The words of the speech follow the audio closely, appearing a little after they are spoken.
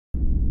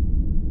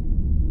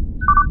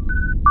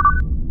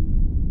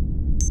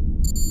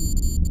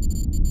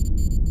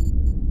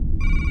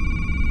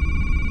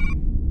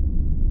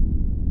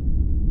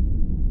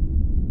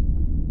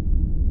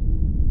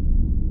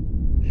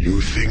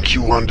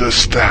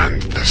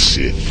understand the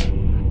Sith?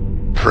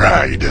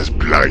 Pride has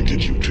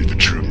blinded you to the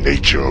true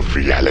nature of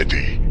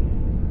reality.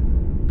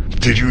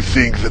 Did you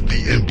think that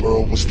the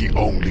Emperor was the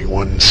only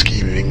one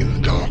scheming in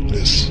the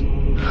darkness?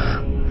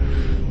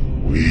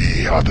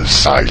 We are the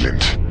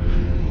silent.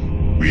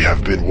 We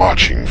have been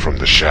watching from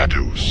the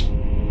shadows.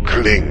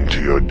 Cling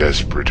to your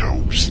desperate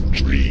hopes and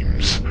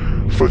dreams,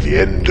 for the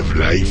end of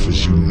life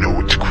as you know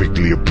it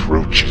quickly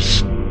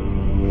approaches.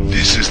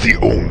 This is the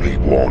only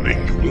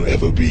warning you will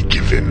ever be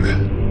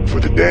given, for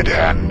the dead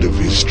hand of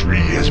history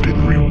has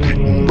been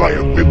rewritten by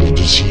a web of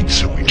deceit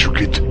so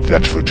intricate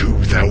that for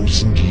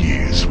 2,000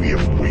 years we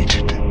have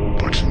waited.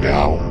 But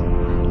now,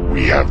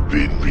 we have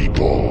been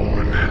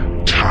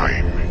reborn.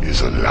 Time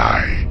is a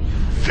lie.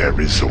 There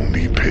is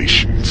only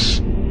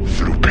patience.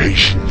 Through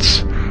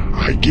patience,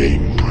 I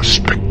gain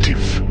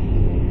perspective.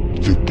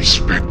 Through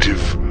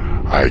perspective,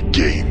 I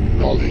gain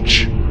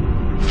knowledge.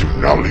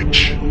 Through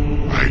knowledge,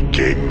 I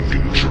gain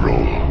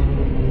control.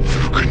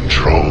 Through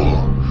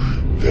control,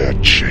 their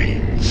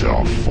chains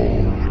are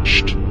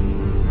forged.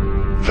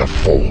 The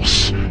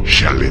Force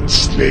shall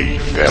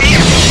enslave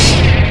them.